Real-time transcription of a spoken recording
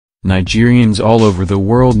Nigerians all over the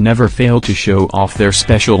world never fail to show off their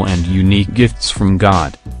special and unique gifts from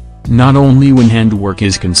God. Not only when handwork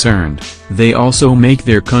is concerned, they also make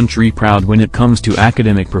their country proud when it comes to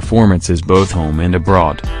academic performances both home and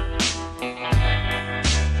abroad.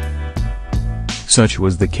 Such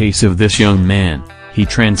was the case of this young man. He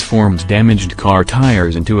transformed damaged car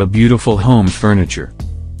tires into a beautiful home furniture.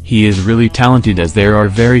 He is really talented, as there are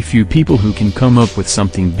very few people who can come up with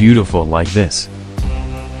something beautiful like this.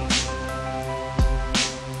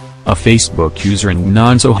 A Facebook user named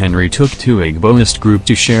Nonso Henry took to a Igboist group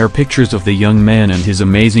to share pictures of the young man and his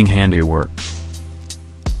amazing handiwork.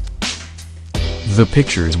 The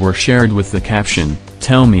pictures were shared with the caption,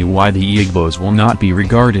 "Tell me why the Igbos will not be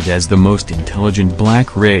regarded as the most intelligent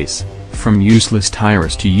black race, from useless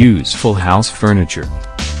tires to useful house furniture.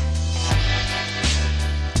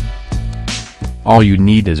 All you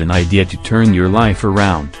need is an idea to turn your life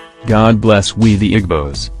around. God bless we the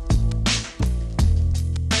Igbos."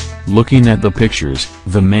 Looking at the pictures,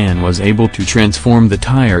 the man was able to transform the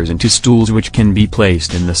tires into stools which can be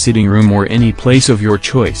placed in the sitting room or any place of your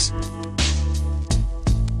choice.